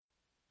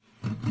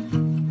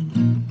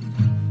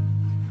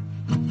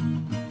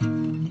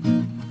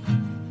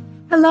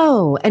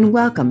Hello, and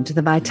welcome to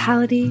the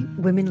Vitality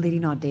Women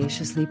Leading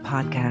Audaciously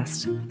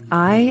podcast.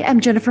 I am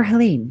Jennifer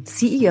Helene,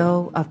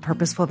 CEO of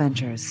Purposeful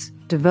Ventures,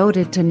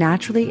 devoted to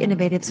naturally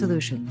innovative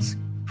solutions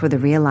for the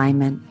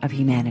realignment of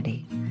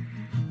humanity.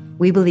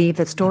 We believe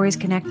that stories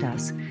connect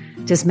us,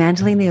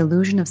 dismantling the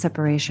illusion of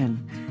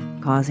separation,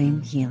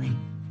 causing healing.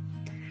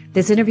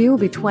 This interview will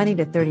be 20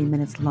 to 30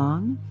 minutes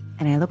long,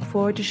 and I look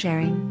forward to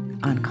sharing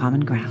on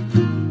common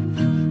ground.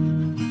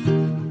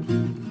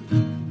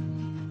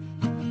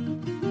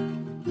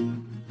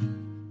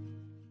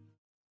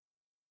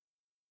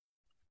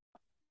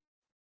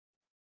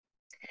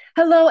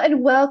 Hello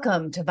and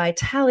welcome to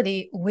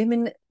Vitality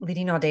Women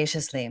Leading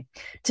Audaciously.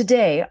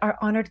 Today, our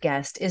honored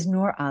guest is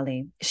Noor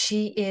Ali.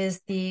 She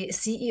is the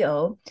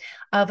CEO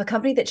of a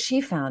company that she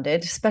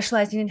founded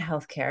specializing in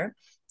healthcare.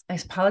 I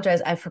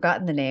apologize, I've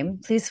forgotten the name.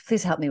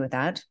 Please help me with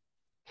that.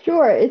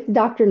 Sure, it's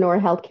Dr. Noor,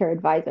 Healthcare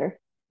Advisor.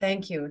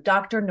 Thank you,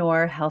 Dr.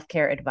 Noor,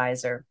 Healthcare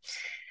Advisor.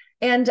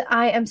 And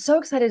I am so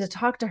excited to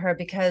talk to her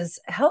because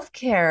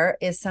healthcare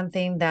is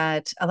something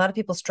that a lot of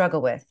people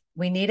struggle with.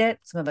 We need it.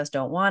 Some of us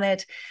don't want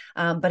it,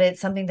 but it's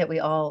something that we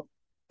all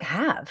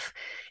have.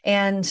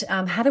 And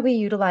how do we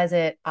utilize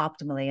it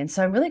optimally? And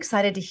so I'm really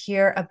excited to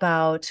hear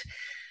about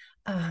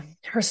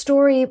her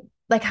story,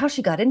 like how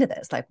she got into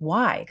this, like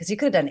why? Because you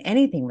could have done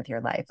anything with your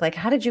life. Like,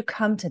 how did you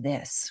come to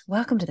this?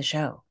 Welcome to the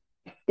show.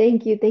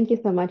 Thank you. Thank you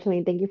so much,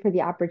 Elaine. Thank you for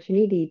the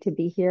opportunity to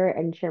be here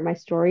and share my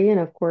story and,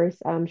 of course,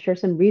 share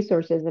some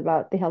resources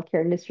about the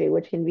healthcare industry,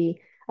 which can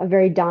be a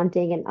very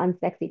daunting and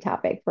unsexy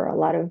topic for a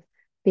lot of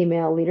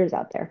female leaders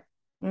out there.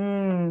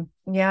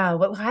 Yeah.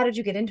 How did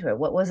you get into it?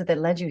 What was it that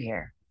led you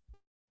here?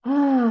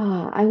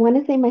 I want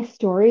to say my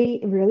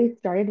story really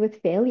started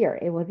with failure.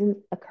 It wasn't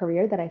a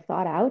career that I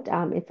sought out.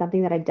 It's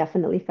something that I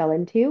definitely fell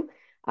into.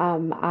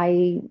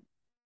 I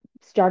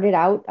started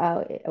out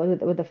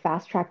with a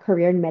fast track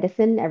career in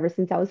medicine. Ever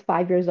since I was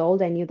 5 years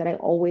old, I knew that I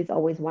always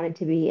wanted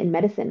to be in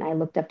medicine. I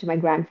looked up to my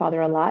grandfather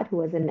a lot, who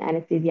was an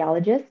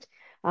anesthesiologist.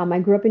 I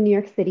grew up in New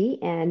York City,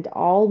 and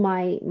all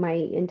my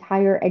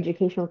entire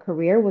educational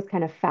career was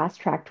kind of fast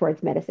tracked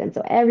towards medicine.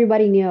 So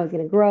everybody knew I was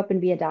going to grow up and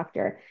be a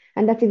doctor,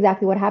 and that's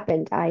exactly what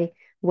happened. I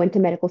went to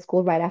medical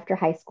school right after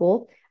high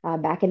school,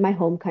 back in my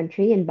home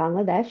country in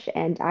Bangladesh,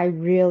 and I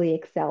really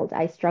excelled.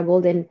 I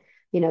struggled in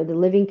the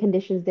living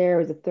conditions there.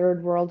 It was a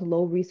third world,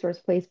 low resource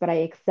place, but I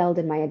excelled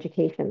in my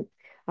education.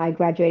 I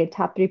graduated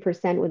top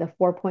 3% with a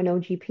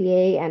 4.0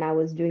 GPA, and I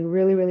was doing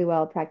really, really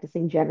well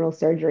practicing general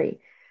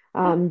surgery.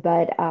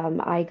 But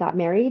I got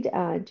married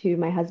to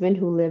my husband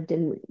who lived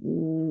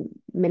in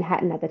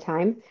Manhattan at the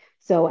time.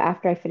 So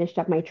after I finished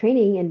up my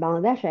training in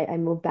Bangladesh, I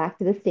moved back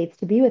to the States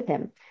to be with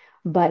him.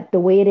 But the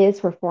way it is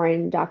for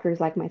foreign doctors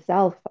like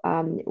myself,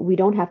 we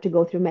don't have to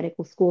go through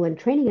medical school and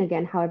training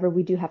again. However,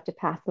 we do have to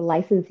pass the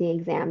licensing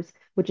exams,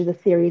 which is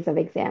a series of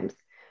exams.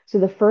 So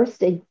the first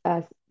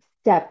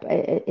step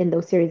in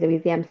those series of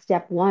exams,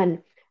 step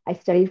one, I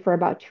studied for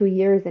about 2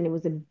 years, and it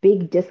was a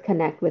big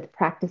disconnect with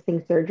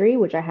practicing surgery,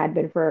 which I had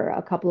been for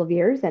a couple of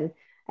years, and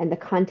the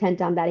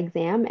content on that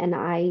exam, and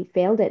I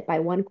failed it by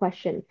one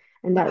question,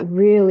 and that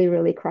really,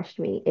 really crushed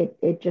me.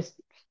 It just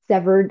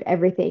severed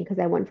everything because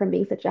I went from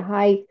being such a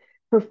high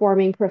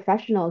performing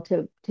professional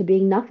to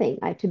being nothing,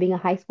 to being a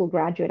high school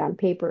graduate on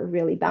paper,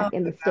 really Oh back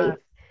in my the God.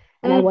 States.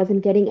 And I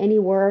wasn't getting any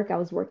work. I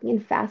was working in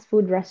fast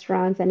food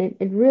restaurants, and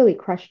it really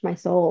crushed my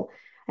soul.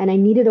 And I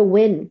needed a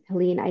win,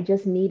 Helene. I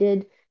just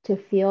needed to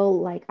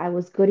feel like I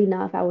was good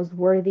enough, I was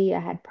worthy,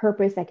 I had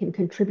purpose, I can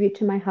contribute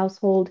to my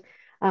household.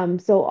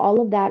 So all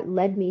of that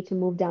led me to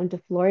move down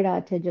to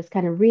Florida to just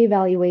kind of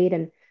reevaluate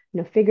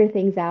and figure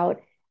things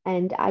out.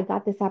 And I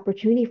got this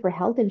opportunity for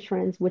health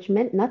insurance, which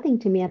meant nothing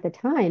to me at the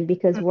time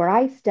because where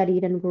I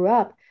studied and grew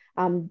up,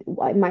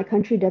 my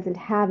country doesn't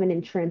have an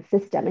insurance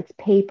system. It's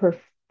pay per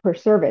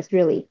service,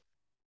 really.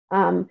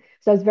 So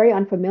I was very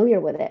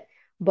unfamiliar with it.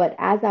 But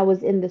as I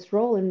was in this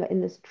role in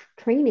this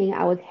training,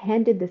 I was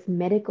handed this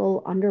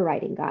medical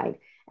underwriting guide,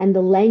 and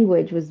the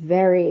language was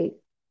very,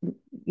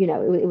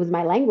 it was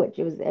my language.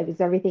 It was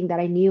everything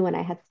that I knew and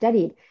I had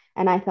studied.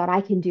 And I thought,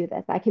 I can do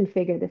this. I can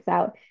figure this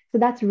out. So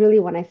that's really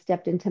when I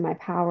stepped into my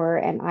power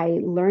and I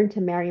learned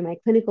to marry my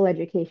clinical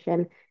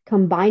education,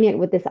 combine it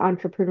with this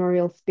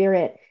entrepreneurial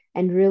spirit,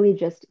 and really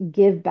just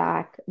give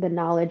back the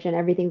knowledge and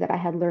everything that I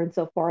had learned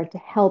so far to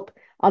help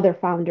other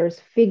founders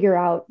figure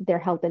out their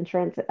health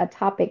insurance, a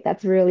topic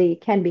that's really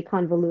can be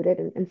convoluted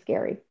and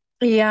scary.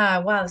 Yeah,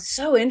 wow,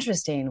 so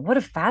interesting. What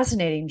a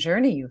fascinating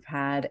journey you've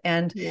had.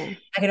 And Yeah.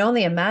 I can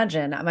only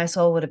imagine my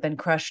soul would have been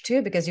crushed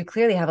too, because you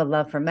clearly have a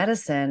love for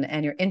medicine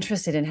and you're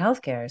interested in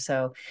healthcare.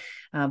 So,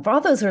 for all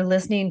those who are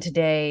listening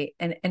today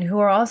and who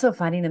are also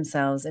finding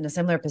themselves in a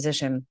similar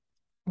position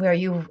where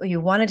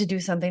you wanted to do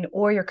something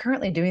or you're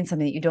currently doing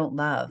something that you don't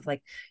love,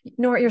 like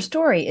Nora, your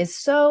story is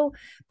so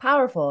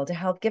powerful to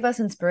help give us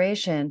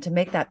inspiration to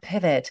make that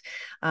pivot,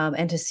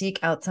 and to seek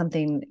out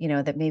something,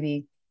 that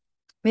maybe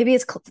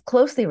it's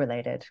closely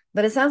related,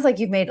 but it sounds like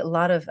you've made a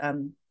lot of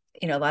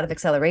a lot of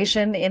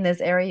acceleration in this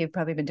area. You've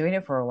probably been doing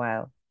it for a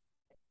while.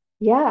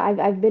 Yeah,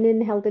 I've been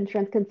in health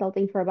insurance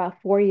consulting for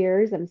about 4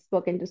 years. I've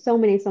spoken to so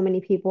many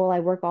people. I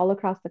work all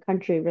across the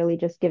country, really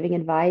just giving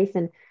advice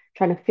and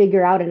trying to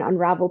figure out and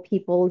unravel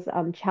people's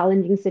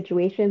challenging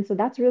situations. So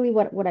that's really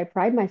what I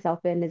pride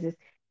myself in is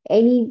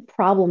any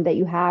problem that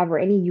you have or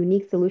any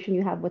unique solution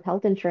you have with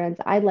health insurance,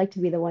 I'd like to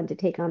be the one to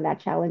take on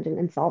that challenge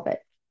and solve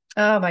it.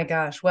 Oh my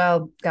gosh.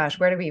 Well, gosh,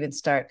 where do we even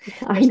start?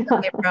 I There's so know.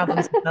 many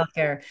problems in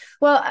healthcare.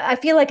 Well, I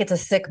feel like it's a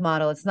sick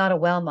model. It's not a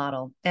well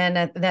model.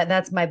 And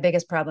that's my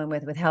biggest problem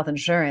with health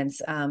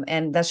insurance.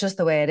 And that's just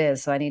the way it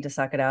is. So I need to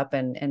suck it up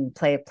and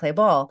play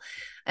ball.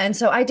 And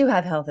so I do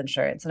have health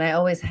insurance and I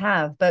always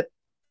have, but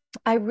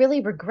I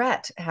really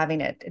regret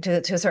having it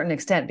to a certain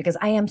extent because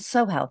I am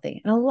so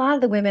healthy. And a lot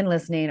of the women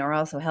listening are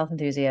also health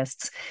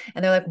enthusiasts.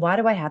 And they're like, why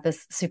do I have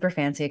this super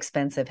fancy,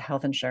 expensive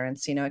health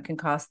insurance? It can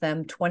cost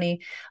them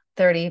 20,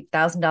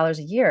 $30,000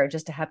 a year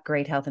just to have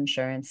great health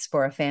insurance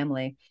for a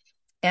family.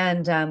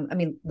 And I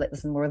mean,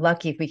 listen, we're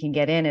lucky if we can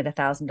get in at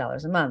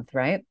 $1,000 a month,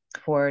 right?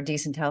 For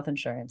decent health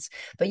insurance.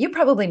 But you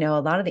probably know a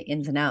lot of the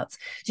ins and outs.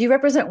 Do you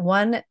represent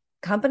one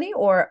company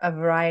or a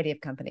variety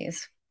of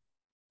companies?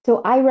 So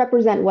I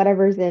represent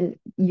whatever's in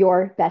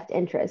your best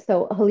interest.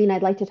 So Helene,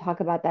 I'd like to talk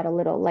about that a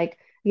little. Like,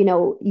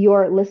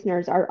 your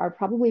listeners are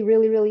probably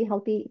really, really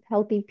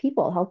healthy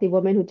people, healthy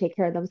women who take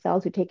care of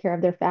themselves, who take care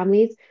of their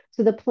families.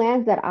 So the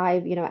plans that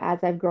as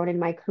I've grown in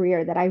my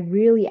career, that I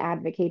really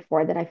advocate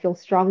for, that I feel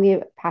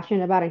strongly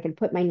passionate about and can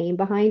put my name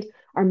behind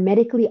are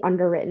medically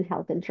underwritten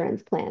health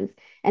insurance plans.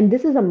 And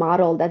this is a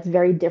model that's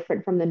very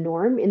different from the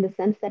norm in the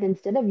sense that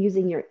instead of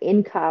using your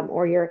income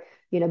or your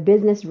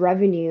business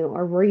revenue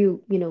or where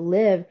you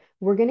live,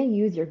 we're going to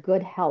use your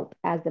good health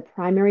as the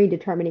primary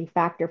determining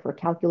factor for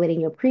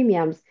calculating your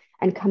premiums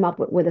and come up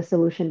with a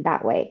solution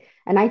that way.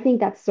 And I think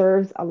that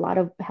serves a lot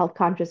of health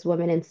conscious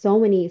women in so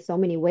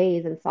many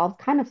ways and solves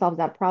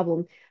that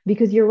problem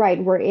because you're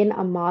right, we're in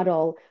a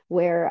model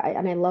where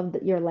and I love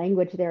your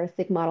language there, a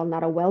sick model,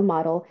 not a well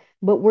model,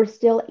 but we're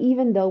still,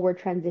 even though we're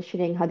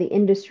transitioning how the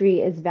industry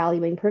is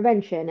valuing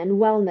prevention and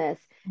wellness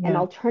and Yeah.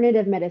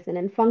 alternative medicine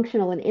and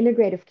functional and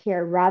integrative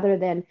care rather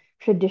than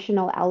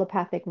traditional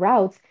allopathic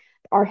routes,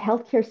 our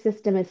healthcare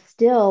system is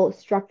still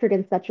structured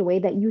in such a way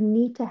that you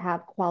need to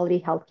have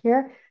quality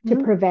healthcare to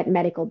Mhm. prevent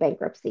medical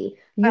bankruptcy.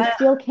 You Uh,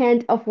 still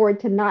can't afford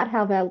to not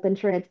have health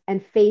insurance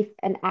and face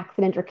an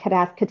accident or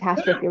yeah,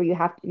 catastrophe where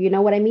you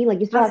know what I mean? Like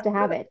you still have to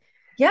have absolutely. it.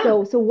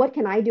 Yeah. So what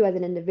can I do as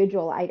an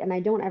individual? And I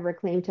don't ever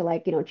claim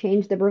to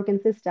change the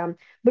broken system,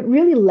 but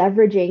really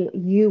leveraging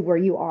you where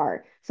you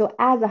are. So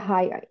as a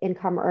high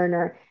income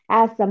earner,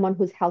 as someone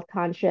who's health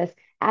conscious,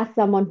 as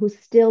someone who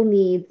still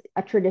needs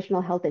a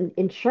traditional health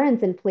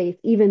insurance in place,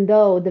 even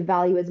though the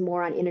value is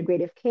more on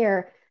integrative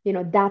care,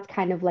 that's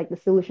kind of like the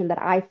solution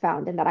that I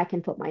found and that I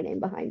can put my name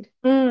behind.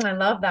 I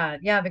love that.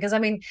 Yeah, because I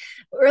mean,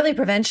 early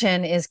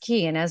prevention is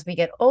key. And as we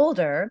get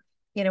older,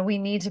 we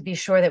need to be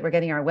sure that we're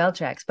getting our well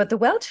checks. But the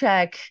well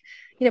check,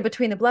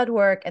 between the blood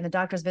work and the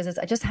doctor's visits,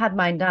 I just had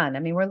mine done. I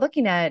mean, we're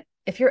looking at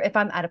if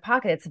I'm out of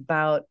pocket, it's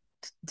about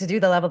to do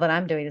the level that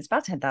I'm doing, it's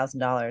about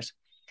 $10,000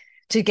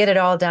 to get it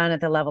all done at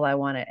the level I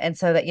want it. And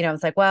so that,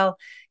 it's like, well,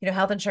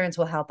 health insurance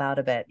will help out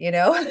a bit,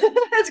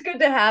 it's good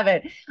to have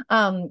it.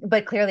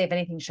 But clearly, if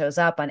anything shows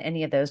up on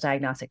any of those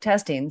diagnostic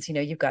testings,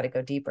 you've got to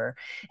go deeper.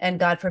 And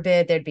God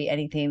forbid there'd be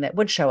anything that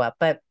would show up.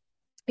 But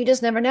you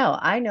just never know.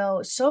 I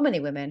know so many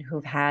women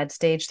who've had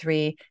stage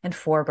 3 and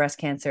 4 breast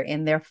cancer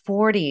in their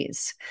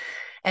 40s.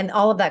 And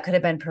all of that could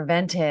have been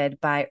prevented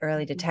by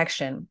early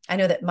detection. I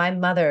know that my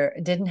mother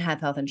didn't have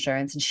health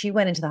insurance and she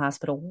went into the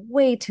hospital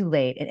way too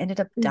late and ended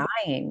up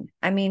dying.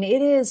 I mean,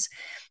 it is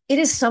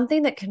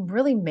something that can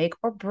really make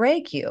or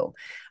break you.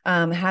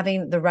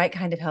 Having the right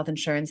kind of health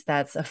insurance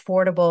that's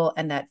affordable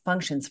and that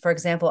functions. For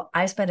example,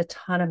 I spent a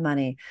ton of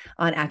money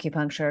on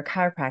acupuncture,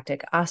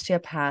 chiropractic,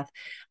 osteopath,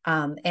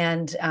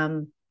 and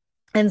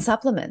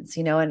supplements,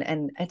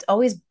 and it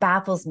always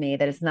baffles me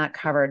that it's not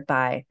covered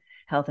by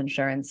health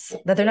insurance,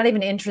 that they're not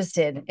even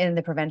interested in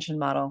the prevention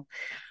model.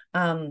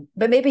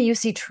 But maybe you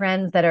see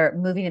trends that are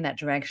moving in that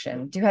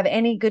direction. Do you have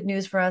any good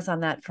news for us on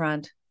that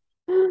front?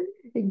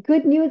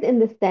 Good news in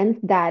the sense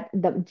that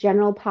the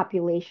general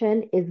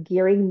population is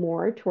gearing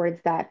more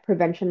towards that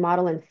prevention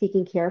model and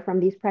seeking care from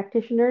these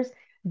practitioners.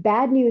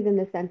 Bad news in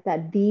the sense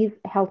that these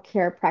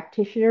healthcare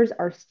practitioners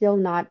are still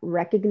not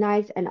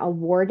recognized and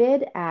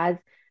awarded as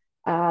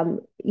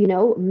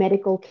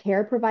medical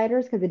care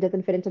providers because it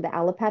doesn't fit into the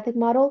allopathic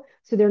model.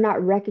 So they're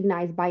not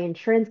recognized by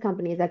insurance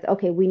companies as,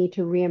 okay, we need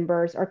to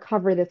reimburse or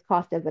cover this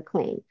cost as a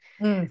claim.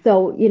 Mm.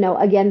 So,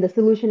 again, the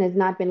solution has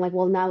not been like,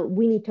 well, now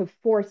we need to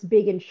force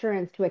big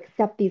insurance to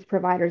accept these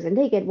providers and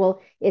take it.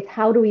 Well, it's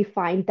how do we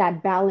find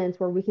that balance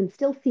where we can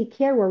still seek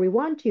care where we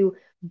want to,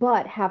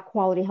 but have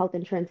quality health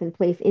insurance in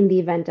place in the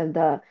event of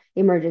the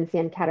emergency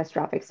and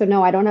catastrophic. So,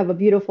 no, I don't have a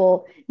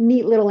beautiful,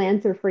 neat little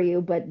answer for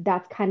you, but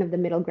that's kind of the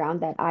middle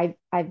ground that I've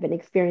I've been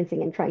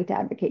experiencing and trying to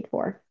advocate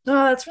for.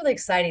 Oh, that's really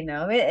exciting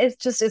though. It's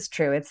just, it's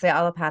true. It's the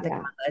allopathic Yeah.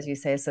 model, as you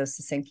say so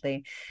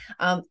succinctly.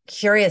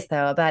 Curious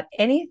though about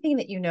anything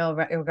that you know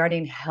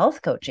regarding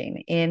health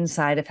coaching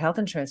inside of health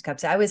insurance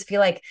companies. I always feel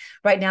like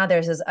right now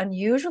there's this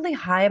unusually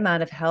high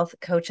amount of health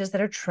coaches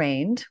that are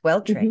trained,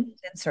 well trained Hmm.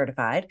 and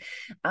certified.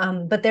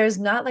 But there's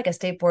not like a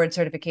state board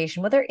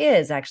certification. Well, there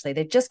is actually.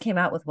 They just came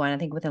out with one, I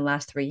think within the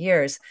last 3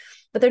 years,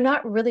 but they're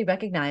not really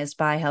recognized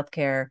by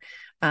healthcare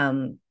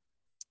um,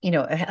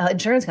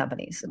 insurance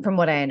companies, from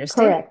what I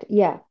understand. Correct.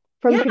 Yeah.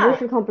 From Yeah.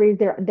 traditional companies,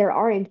 there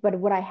aren't, but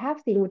what I have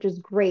seen, which is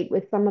great,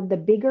 with some of the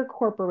bigger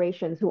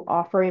corporations who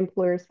offer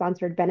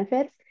employer-sponsored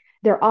benefits,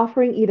 they're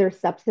offering either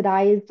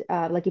subsidized,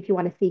 like if you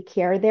want to see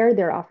care there,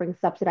 they're offering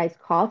subsidized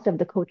cost of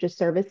the coach's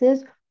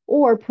services,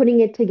 or putting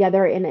it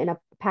together in a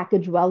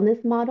package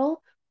wellness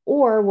model.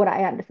 Or what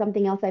I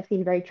something else I've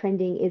seen very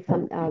trending is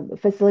some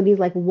facilities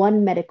like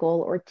One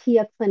Medical or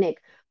Tia Clinic,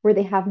 where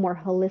they have more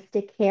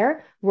holistic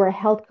care, where a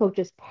health coach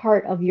is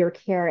part of your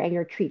care and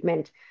your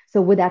treatment.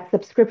 So with that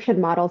subscription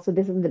model, so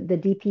this is the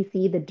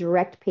DPC, the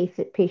direct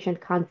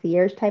patient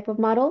concierge type of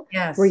model,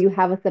 where Yes. you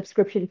have a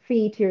subscription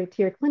fee to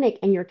your clinic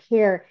and your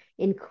care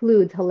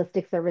includes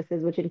holistic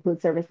services, which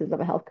includes services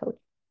of a health coach.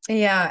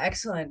 Yeah,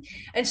 excellent.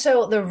 And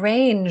so the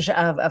range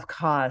of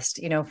cost,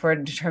 for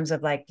in terms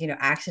of like,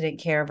 accident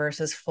care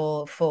versus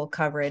full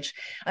coverage.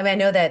 I mean, I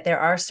know that there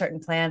are certain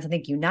plans. I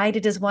think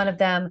United is one of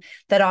them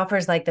that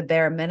offers like the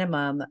bare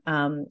minimum.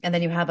 And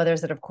then you have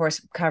others that, of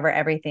course, cover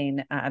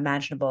everything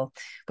imaginable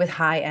with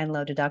high and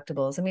low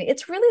deductibles. I mean,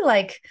 it's really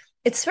like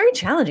it's very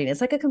challenging.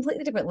 It's like a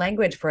completely different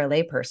language for a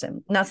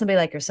layperson, not somebody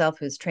like yourself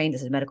who's trained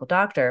as a medical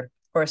doctor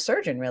or a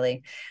surgeon,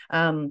 really.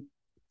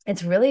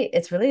 It's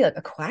really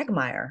a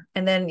quagmire.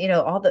 And then,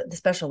 all the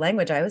special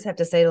language, I always have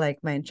to say to like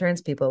my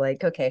insurance people,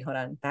 like, okay, hold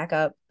on, back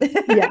up.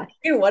 Yeah.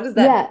 What does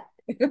that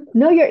Yeah. mean?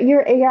 No,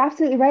 you're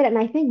absolutely right, and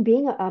I think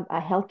being a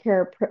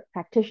healthcare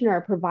practitioner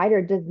or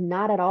provider does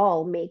not at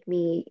all make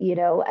me,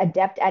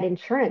 adept at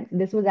insurance.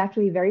 This was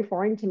actually very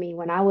foreign to me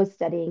when I was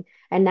studying,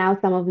 and now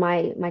some of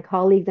my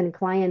colleagues and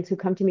clients who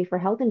come to me for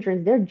health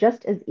insurance, they're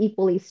just as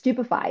equally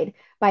stupefied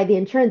by the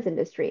insurance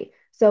industry.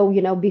 So,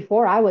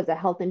 before I was a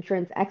health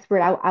insurance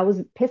expert, I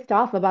was pissed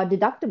off about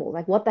deductibles.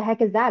 Like, what the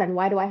heck is that, and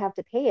why do I have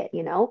to pay it?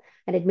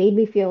 And it made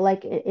me feel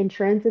like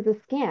insurance is a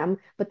scam,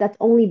 but that's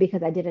only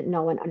because I didn't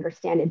know and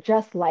understand it,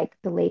 just like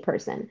the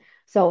layperson.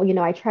 So,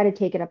 I try to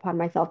take it upon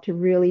myself to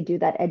really do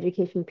that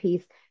education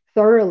piece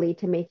thoroughly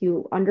to make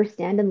you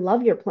understand and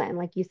love your plan.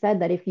 Like you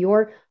said, that if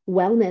your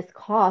wellness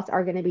costs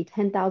are going to be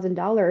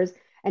 $10,000,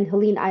 and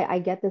Helene, I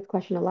get this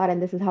question a lot, and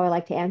this is how I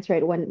like to answer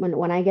it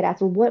when I get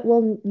asked, well, what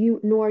will you,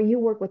 Nor, you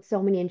work with so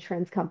many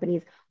insurance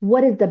companies.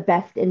 What is the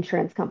best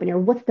insurance company, or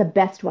what's the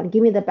best one?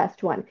 Give me the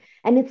best one.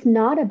 And it's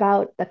not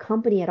about the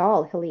company at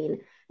all, Helene.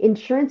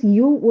 Insurance,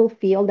 you will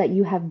feel that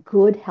you have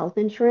good health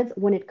insurance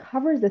when it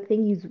covers the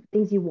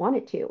things you want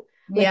it to.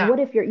 Like, Yeah. what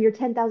if your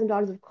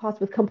 $10,000 of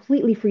cost was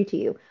completely free to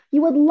you?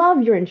 You would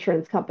love your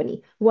insurance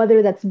company,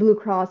 whether that's Blue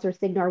Cross or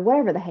Cigna or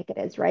whatever the heck it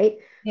is, right?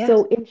 Yeah.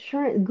 So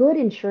good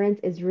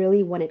insurance is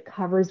really when it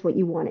covers what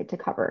you want it to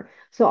cover.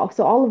 So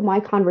all of my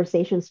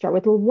conversations start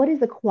with, well, what is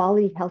the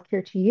quality of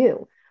healthcare to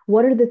you?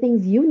 What are the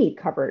things you need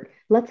covered?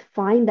 Let's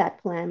find that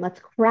plan.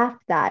 Let's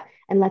craft that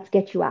and let's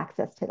get you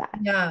access to that.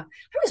 Yeah.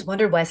 I always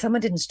wondered why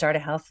someone didn't start a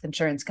health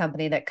insurance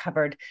company that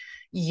covered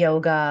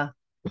yoga,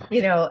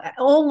 things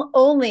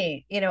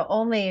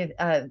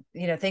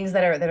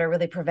that are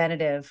really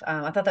preventative.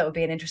 I thought that would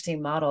be an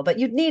interesting model, but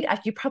you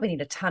probably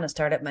need a ton of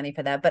startup money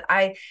for that. But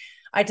I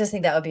just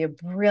think that would be a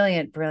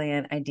brilliant,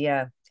 brilliant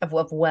idea of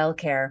well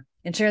care.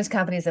 Insurance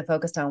companies that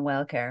focused on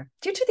well care.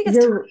 Do you think it's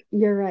time?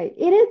 You're right.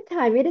 It is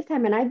time. It is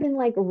time. And I've been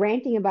like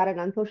ranting about it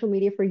on social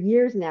media for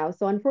years now.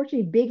 So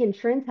unfortunately, big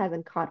insurance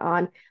hasn't caught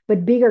on,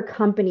 but bigger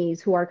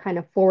companies who are kind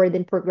of forward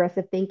and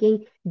progressive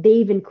thinking,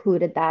 they've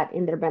included that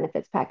in their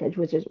benefits package,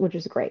 which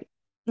is great.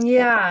 So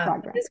Yeah, it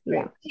progress. is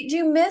Yeah. great. Do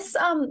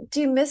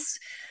you miss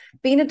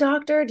being a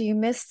doctor? Do you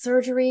miss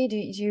surgery? Do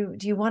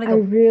you want to I go?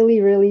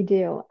 really, really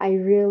do. I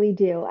really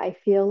do. I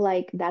feel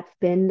like that's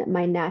been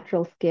my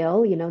natural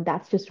skill.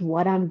 That's just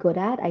what I'm good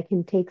at. I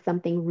can take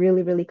something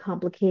really, really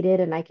complicated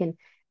and I can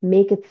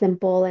make it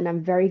simple. And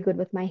I'm very good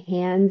with my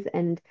hands.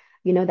 And,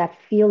 that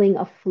feeling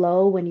of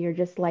flow when you're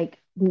just like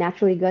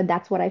naturally good,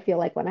 that's what I feel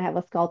like when I have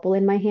a scalpel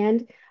in my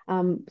hand.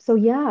 So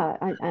yeah,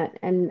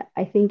 and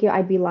I think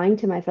I'd be lying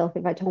to myself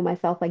if I told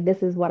myself like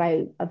this is what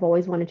I've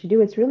always wanted to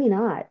do. It's really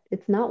not.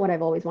 It's not what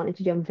I've always wanted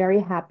to do. I'm very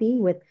happy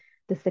with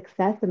the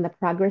success and the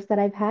progress that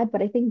I've had.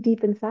 But I think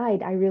deep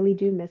inside, I really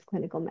do miss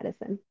clinical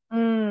medicine.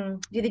 Do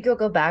you think you'll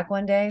go back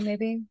one day,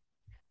 maybe?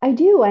 I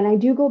do, and I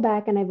do go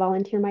back and I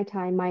volunteer my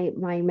time.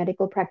 My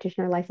medical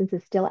practitioner license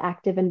is still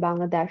active in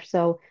Bangladesh,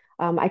 so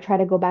I try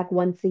to go back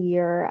once a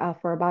year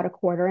for about a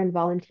quarter and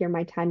volunteer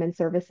my time and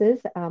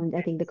services.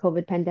 I think the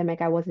COVID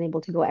pandemic, I wasn't able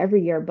to go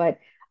every year, but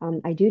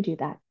I do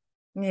that.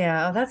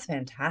 Yeah, oh, that's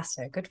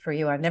fantastic. Good for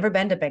you. I've never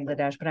been to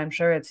Bangladesh, but I'm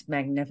sure it's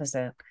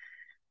magnificent.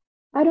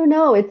 I don't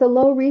know. It's a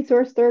low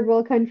resource third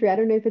world country. I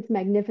don't know if it's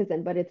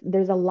magnificent, but it's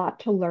there's a lot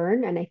to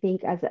learn. And I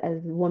think as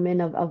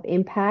women of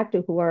impact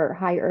who are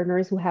high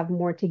earners who have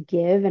more to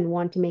give and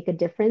want to make a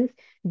difference,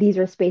 these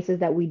are spaces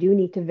that we do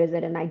need to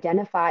visit and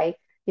identify,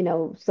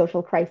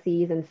 social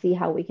crises and see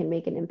how we can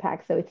make an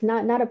impact. So it's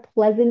not a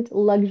pleasant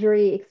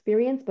luxury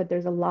experience, but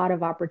there's a lot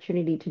of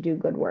opportunity to do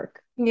good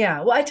work.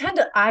 Yeah. Well,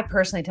 I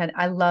personally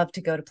I love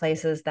to go to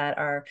places that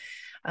are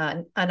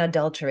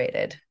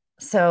unadulterated.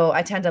 So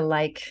I tend to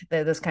like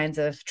those kinds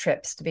of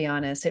trips, to be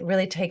honest. It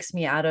really takes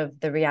me out of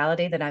the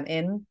reality that I'm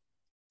in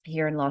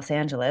here in Los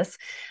Angeles,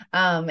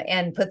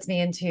 and puts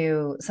me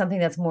into something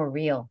that's more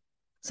real,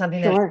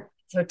 something that's Sure.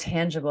 so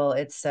tangible.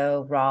 It's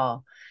so raw.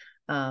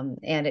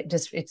 And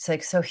it's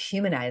like so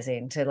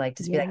humanizing to like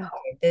just be like, Yeah.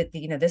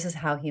 okay, this is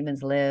how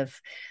humans live,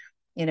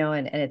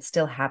 and it's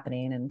still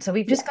happening. And so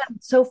we've just Yes.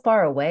 gotten so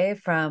far away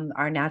from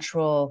our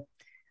natural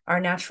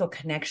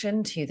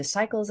connection to the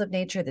cycles of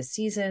nature, the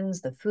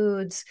seasons, the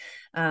foods.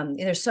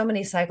 There's so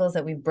many cycles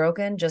that we've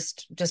broken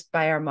just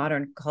by our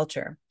modern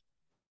culture.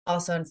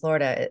 Also in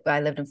Florida,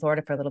 I lived in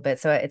Florida for a little bit,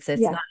 so it's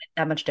Yeah. not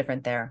that much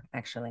different there,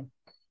 actually.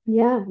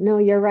 Yeah, no,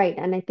 you're right.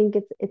 And I think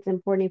it's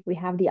important if we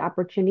have the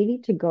opportunity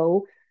to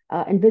go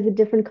and visit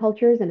different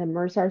cultures and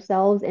immerse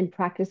ourselves in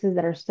practices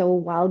that are so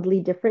wildly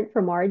different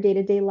from our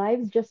day-to-day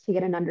lives, just to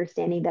get an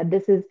understanding that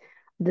this is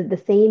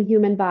the same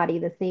human body,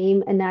 the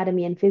same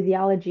anatomy and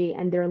physiology,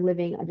 and they're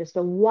living just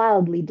a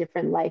wildly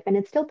different life. And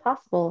it's still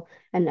possible.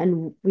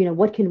 And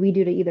what can we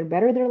do to either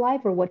better their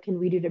life or what can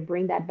we do to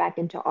bring that back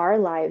into our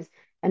lives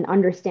and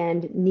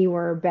understand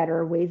newer,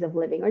 better ways of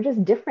living or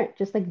just different,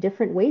 just like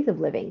different ways of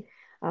living.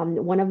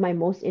 One of my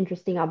most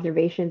interesting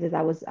observations is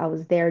I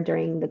was there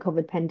during the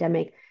COVID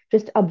pandemic,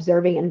 just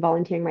observing and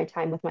volunteering my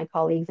time with my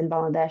colleagues in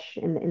Bangladesh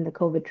in the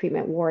COVID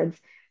treatment wards,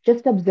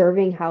 just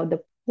observing how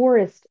the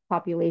poorest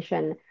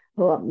population,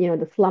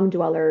 the slum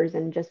dwellers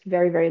and just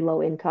very, very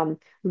low income,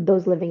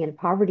 those living in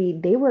poverty,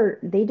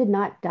 they did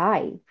not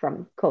die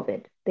from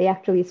COVID. They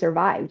actually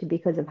survived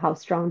because of how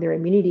strong their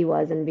immunity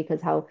was and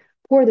because how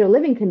poor their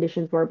living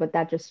conditions were, but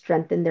that just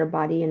strengthened their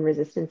body and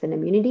resistance and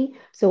immunity.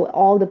 So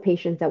all the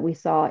patients that we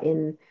saw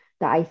in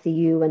the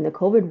ICU and the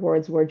COVID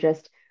wards were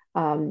just,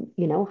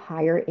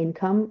 higher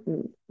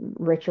income,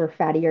 richer,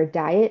 fattier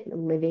diet,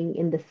 living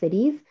in the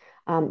cities,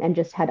 and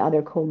just had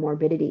other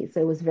comorbidities.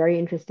 So it was very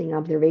interesting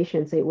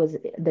observation. So it was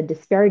the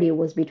disparity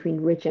was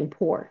between rich and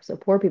poor. So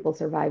poor people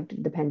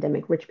survived the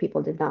pandemic, rich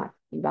people did not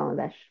in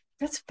Bangladesh.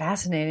 That's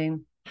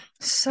fascinating.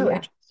 So Yeah.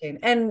 interesting.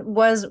 And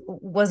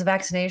was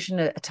vaccination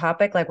a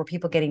topic? Like, were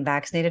people getting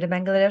vaccinated in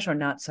Bangladesh or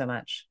not so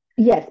much?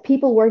 Yes,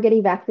 people were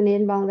getting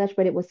vaccinated in Bangladesh,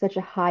 but it was such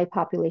a high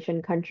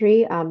population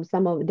country.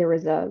 There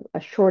was a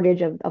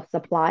shortage of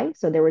supply,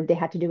 so they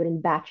had to do it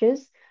in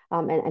batches,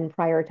 and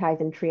prioritize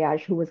and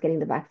triage who was getting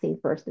the vaccine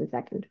first and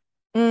second.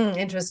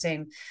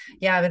 Interesting.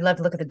 Yeah, I would love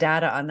to look at the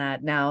data on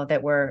that now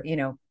that we're,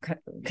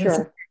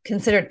 Sure.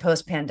 considered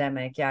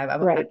post-pandemic. Yeah,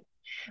 Right.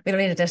 we don't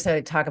need to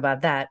necessarily talk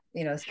about that,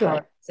 as Sure.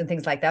 politics and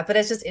things like that, but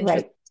it's just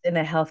interesting Right. in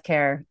the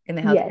healthcare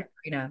Yes.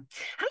 arena.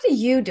 How do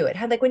you do it?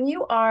 How, like when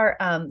you are,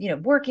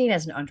 working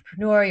as an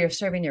entrepreneur, you're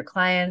serving your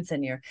clients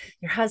and your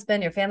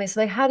husband, your family.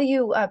 So like, how do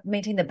you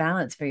maintain the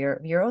balance for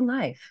your own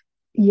life?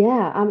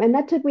 Yeah, and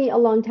that took me a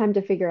long time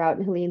to figure out,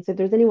 Helene. So if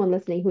there's anyone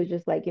listening who's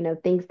just like,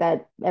 thinks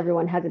that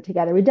everyone has it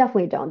together, we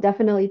definitely don't.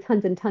 Definitely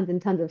tons and tons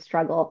and tons of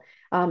struggle.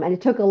 And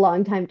it took a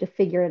long time to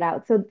figure it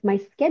out. So my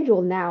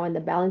schedule now and the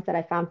balance that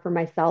I found for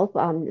myself,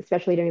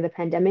 especially during the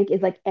pandemic,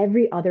 is like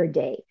every other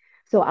day.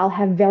 So I'll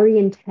have very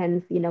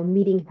intense,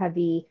 meeting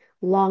heavy,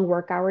 long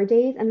work hour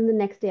days. And then the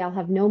next day I'll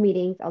have no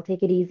meetings. I'll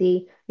take it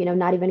easy,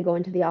 not even go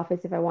into the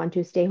office if I want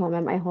to, stay home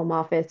at my home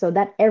office. So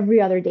that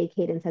every other day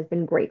cadence has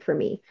been great for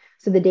me.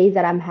 So the days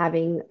that I'm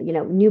having,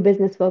 new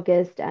business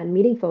focused and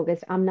meeting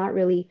focused,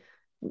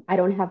 I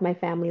don't have my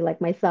family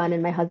like my son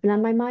and my husband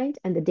on my mind.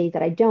 And the days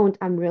that I don't,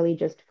 I'm really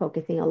just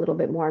focusing a little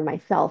bit more on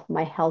myself,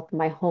 my health,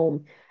 my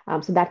home.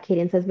 So that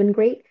cadence has been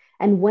great.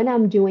 And when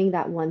I'm doing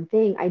that one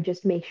thing, I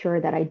just make sure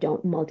that I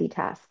don't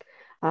multitask.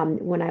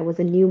 When I was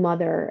a new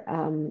mother,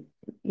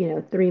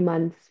 3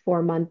 months,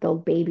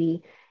 4-month-old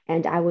baby,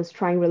 and I was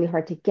trying really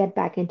hard to get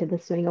back into the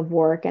swing of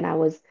work, and I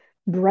was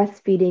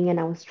breastfeeding and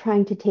I was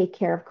trying to take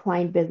care of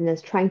client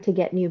business, trying to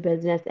get new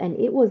business, and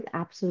it was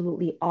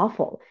absolutely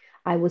awful.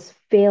 I was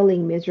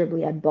failing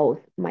miserably at both.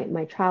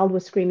 My child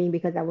was screaming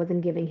because I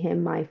wasn't giving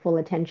him my full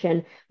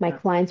attention. My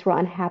clients were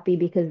unhappy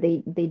because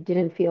they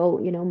didn't feel,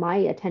 my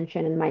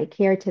attention and my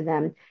care to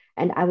them.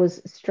 And I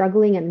was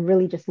struggling and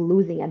really just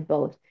losing at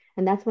both.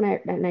 And that's when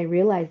I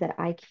realized that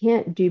I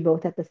can't do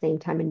both at the same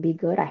time and be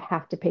good. I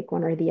have to pick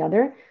one or the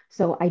other.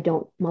 So I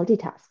don't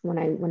multitask. When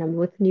I'm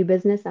with new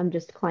business, I'm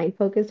just client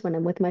focused. When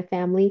I'm with my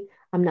family,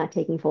 I'm not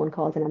taking phone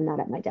calls and I'm not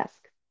at my desk.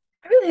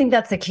 I really think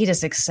that's the key to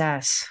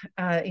success.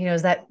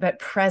 Is that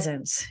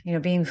presence,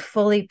 being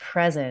fully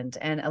present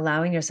and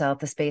allowing yourself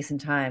the space and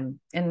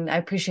time. And I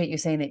appreciate you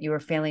saying that you were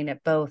failing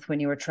at both when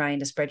you were trying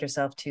to spread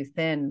yourself too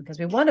thin, because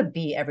we want to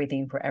be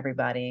everything for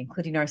everybody,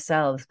 including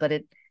ourselves, but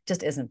it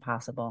just isn't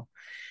possible.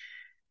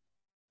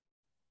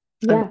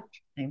 Yeah.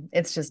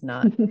 It's just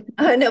not.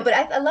 No, but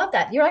I love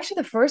that. You're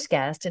actually the first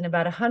guest in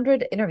about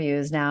 100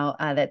 interviews now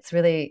that's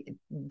really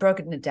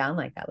broken it down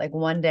like that, like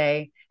one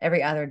day,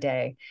 every other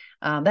day.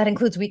 That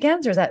includes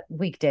weekends, or is that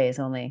weekdays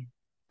only?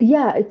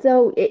 Yeah,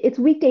 so it's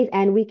weekdays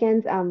and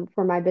weekends.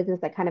 For my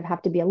business, I kind of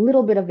have to be a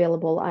little bit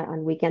available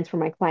on weekends for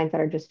my clients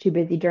that are just too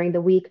busy during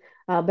the week.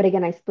 But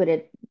again, I split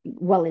it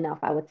well enough,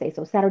 I would say.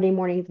 So Saturday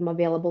mornings, I'm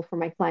available for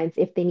my clients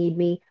if they need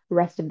me.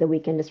 Rest of the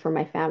weekend is for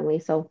my family.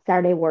 So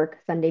Saturday work,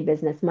 Sunday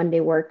business, Monday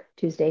work,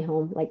 Tuesday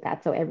home, like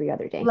that. So every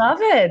other day. Love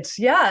it.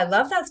 Yeah, I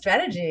love that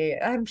strategy.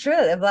 I'm sure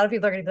that a lot of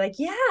people are going to be like,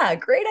 yeah,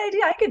 great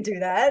idea. I could do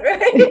that.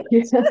 Right.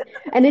 Yeah.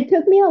 And it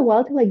took me a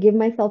while to like give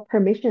myself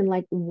permission.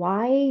 Like,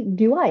 why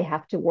do I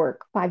have to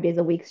work 5 days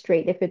a week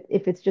straight if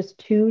it's just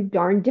too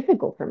darn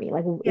difficult for me?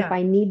 Like, if Yeah.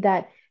 I need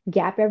that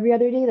gap every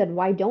other day, then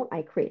why don't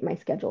I create my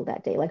schedule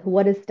that day? Like,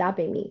 what is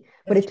stopping me?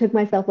 But That's it took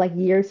myself like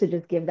years to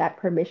just give that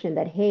permission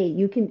that, hey,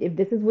 you can, if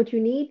this is what you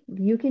need,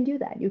 you can do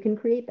that. You can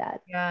create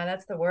that. Yeah,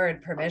 that's the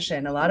word,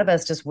 permission. A lot of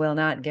us just will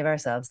not give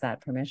ourselves that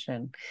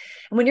permission.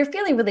 And when you're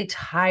feeling really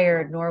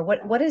tired, Nor,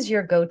 what is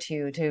your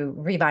go-to to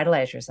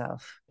revitalize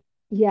yourself?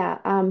 Yeah,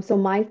 so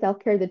my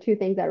self-care, the two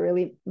things that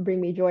really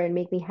bring me joy and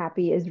make me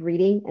happy is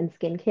reading and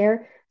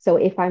skincare. So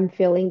if I'm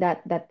feeling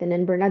that thin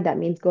and burnout, that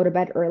means go to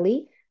bed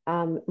early.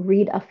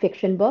 Read a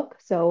fiction book.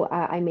 So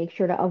I make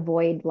sure to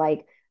avoid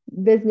like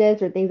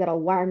business or things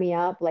that'll wire me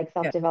up, like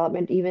Yeah.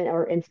 self-development even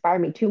or inspire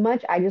me too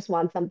much. I just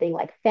want something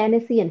like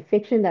fantasy and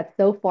fiction that's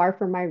so far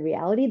from my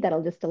reality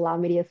that'll just allow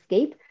me to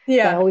escape. So I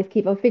Yeah. always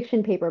keep a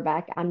fiction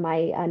paperback on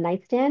my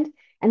nightstand.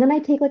 And then I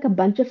take like a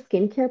bunch of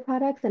skincare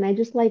products and I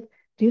just like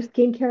do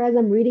skincare as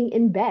I'm reading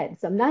in bed.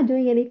 So I'm not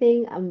doing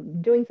anything.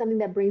 I'm doing something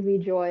that brings me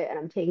joy and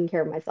I'm taking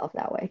care of myself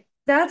that way.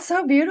 That's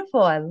so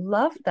beautiful. I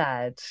love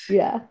that.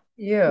 Yeah.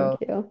 You.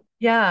 Thank you.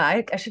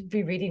 Yeah, I should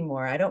be reading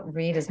more. I don't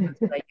read as much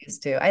as I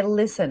used to. I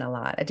listen a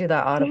lot. I do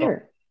the Audible.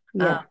 Sure.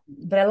 Yeah.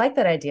 But I like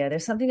that idea.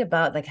 There's something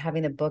about like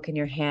having the book in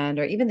your hand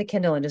or even the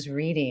Kindle and just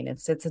reading.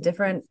 It's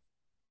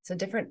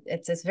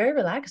very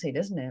relaxing,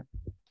 isn't it?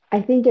 I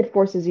think it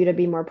forces you to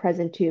be more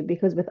present too,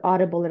 because with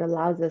Audible, it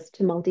allows us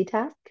to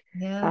multitask.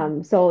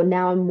 Yeah. So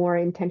now I'm more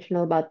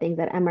intentional about things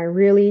that am I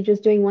really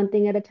just doing one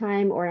thing at a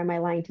time, or am I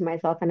lying to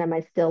myself and am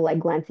I still like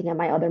glancing at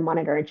my other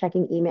monitor and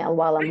checking email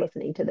while I'm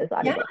listening to this Yeah,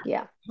 audiobook?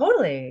 Yeah.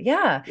 totally.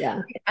 Yeah.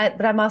 Yeah.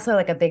 But I'm also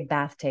like a big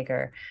bath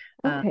taker.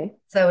 Okay.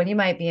 So when you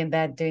might be in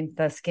bed doing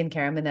the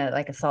skincare, I'm in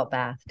a salt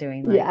bath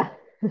doing like Yeah.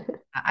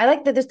 I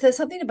like that there's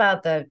something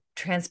about the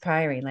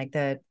transpiring, like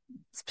the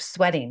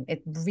sweating.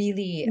 It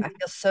really, I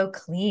feel so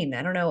clean.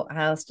 I don't know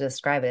how else to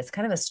describe it. It's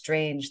kind of a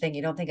strange thing.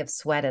 You don't think of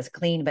sweat as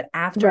clean, but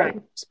after I Right.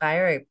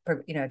 perspire,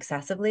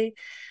 excessively,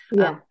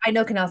 Yeah. I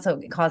know can also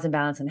cause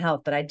imbalance in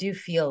health, but I do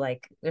feel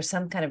like there's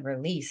some kind of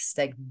release,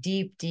 like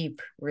deep, deep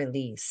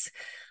release,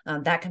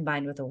 that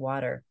combined with the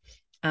water.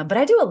 But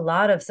I do a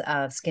lot of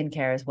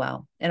skincare as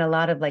well, and a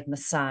lot of like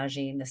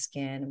massaging the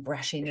skin,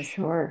 brushing the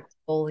skin, Sure.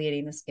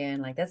 exfoliating the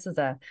skin. Like that's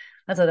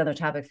another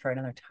topic for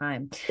another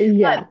time. But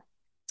Yeah.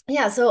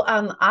 yeah, so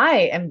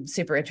I am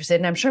super interested,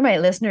 and I'm sure my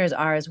listeners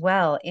are as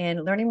well,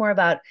 in learning more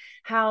about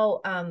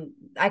how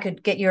I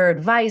could get your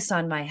advice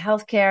on my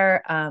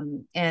healthcare,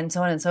 and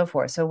so on and so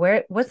forth.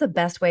 So, what's the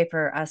best way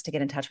for us to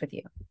get in touch with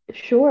you?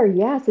 Sure,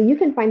 yeah. So you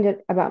can find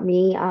it about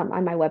me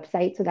on my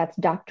website. So that's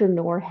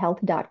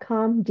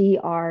drnoorhealth.com,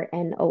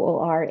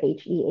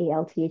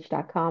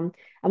 drnoorhealth.com.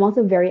 I'm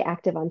also very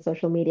active on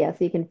social media.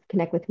 So you can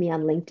connect with me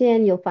on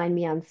LinkedIn. You'll find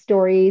me on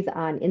stories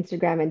on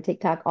Instagram and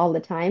TikTok all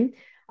the time.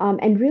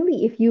 And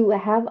really, if you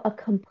have a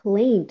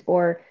complaint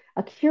or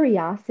a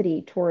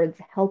curiosity towards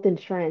health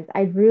insurance,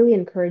 I'd really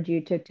encourage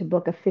you to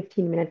book a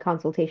 15-minute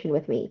consultation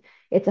with me.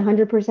 It's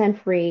 100%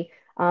 free.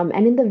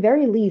 And in the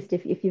very least,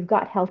 if you've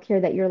got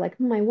healthcare that you're like,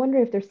 I wonder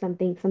if there's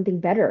something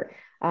better.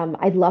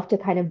 I'd love to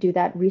kind of do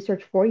that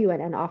research for you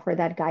and offer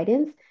that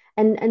guidance.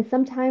 And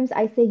sometimes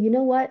I say, you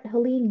know what,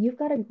 Helene, you've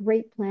got a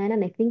great plan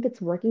and I think it's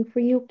working for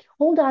you.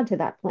 Hold on to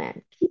that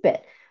plan, keep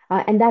it.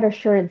 And that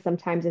assurance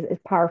sometimes is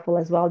powerful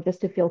as well,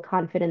 just to feel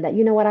confident that,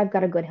 you know what, I've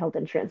got a good health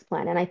insurance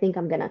plan and I think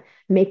I'm going to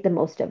make the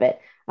most of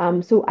it.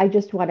 So I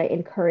just want to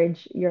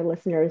encourage your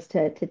listeners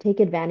to take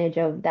advantage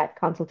of that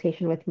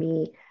consultation with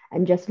me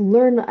and just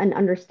learn and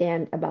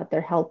understand about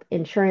their health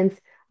insurance.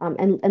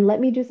 And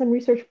let me do some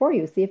research for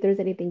you, see if there's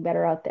anything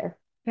better out there.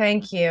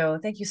 Thank you.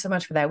 Thank you so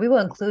much for that. We will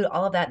include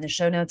all of that in the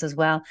show notes as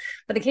well.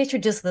 But in case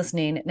you're just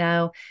listening,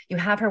 now you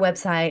have her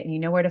website and you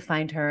know where to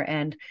find her.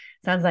 And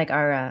sounds like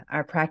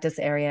our practice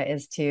area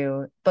is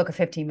to book a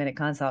 15-minute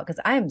consult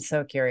because I am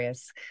so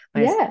curious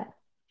myself. Yeah.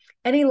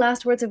 Any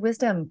last words of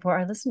wisdom for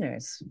our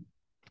listeners?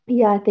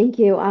 Yeah, thank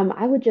you.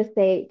 I would just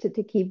say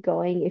to keep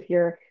going if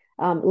you're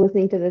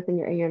listening to this and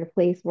you're in a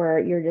place where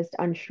you're just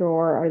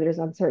unsure or there's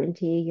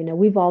uncertainty. You know,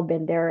 we've all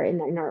been there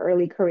in our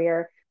early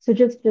career. So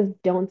just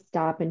don't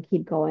stop and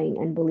keep going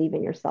and believe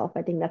in yourself.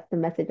 I think that's the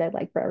message I'd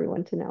like for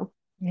everyone to know.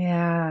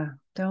 Yeah,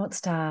 don't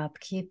stop.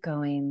 Keep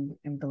going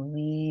and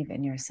believe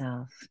in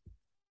yourself.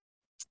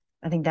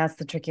 I think that's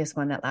the trickiest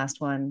one, that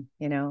last one,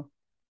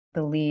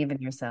 believe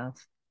in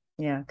yourself.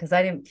 Yeah, because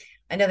I know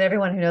that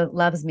everyone who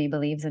loves me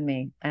believes in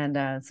me,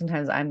 and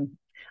sometimes I'm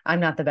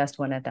not the best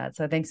one at that.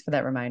 So thanks for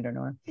that reminder,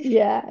 Nora.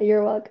 Yeah,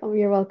 you're welcome.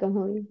 You're welcome,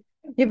 Helene.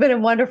 You've been a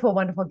wonderful,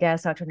 wonderful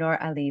guest, Dr. Nora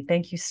Ali.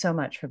 Thank you so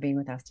much for being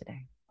with us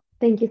today.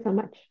 Thank you so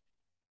much.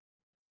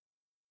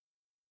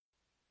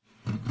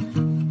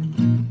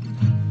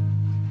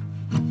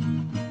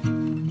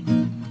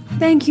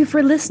 Thank you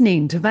for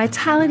listening to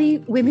Vitality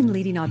Women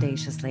Leading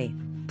Audaciously.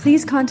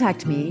 Please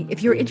contact me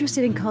if you're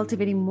interested in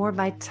cultivating more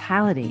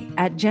vitality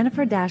at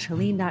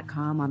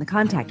jennifer-helene.com on the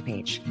contact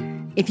page.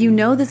 If you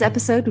know this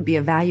episode would be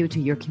of value to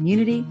your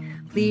community,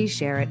 please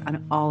share it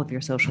on all of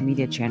your social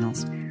media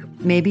channels.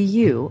 Maybe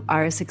you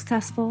are a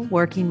successful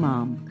working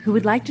mom who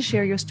would like to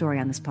share your story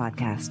on this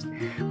podcast.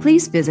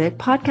 Please visit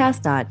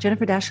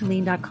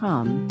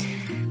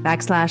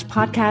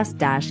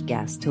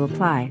podcast.jennifer-helene.com/podcast-guest to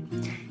apply.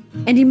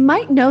 And you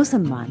might know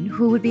someone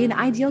who would be an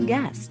ideal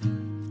guest.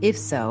 If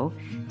so,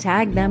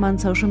 tag them on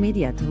social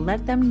media to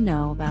let them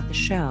know about the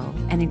show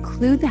and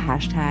include the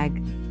hashtag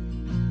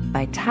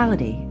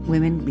Vitality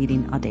Women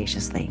Leading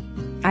Audaciously.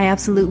 I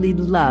absolutely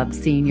love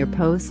seeing your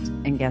posts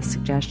and guest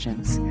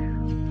suggestions.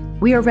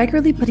 We are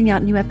regularly putting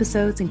out new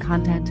episodes and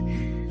content.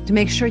 To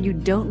make sure you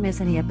don't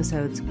miss any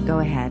episodes, go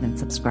ahead and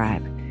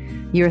subscribe.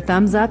 Your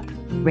thumbs up,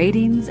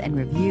 ratings, and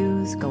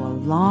reviews go a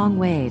long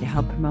way to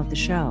help promote the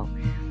show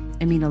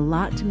and mean a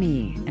lot to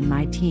me and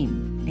my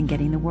team in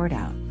getting the word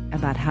out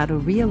about how to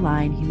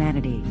realign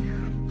humanity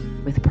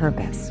with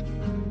purpose.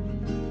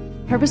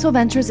 Purposeful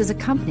Ventures is a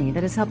company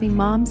that is helping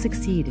moms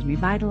succeed in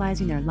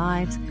revitalizing their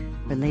lives,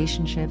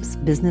 relationships,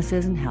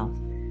 businesses, and health.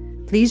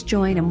 Please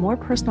join a more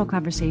personal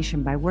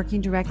conversation by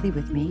working directly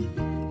with me,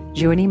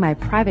 joining my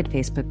private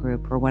Facebook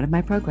group or one of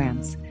my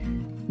programs.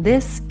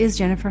 This is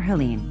Jennifer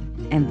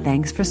Helene, and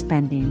thanks for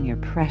spending your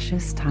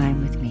precious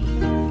time with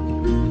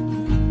me.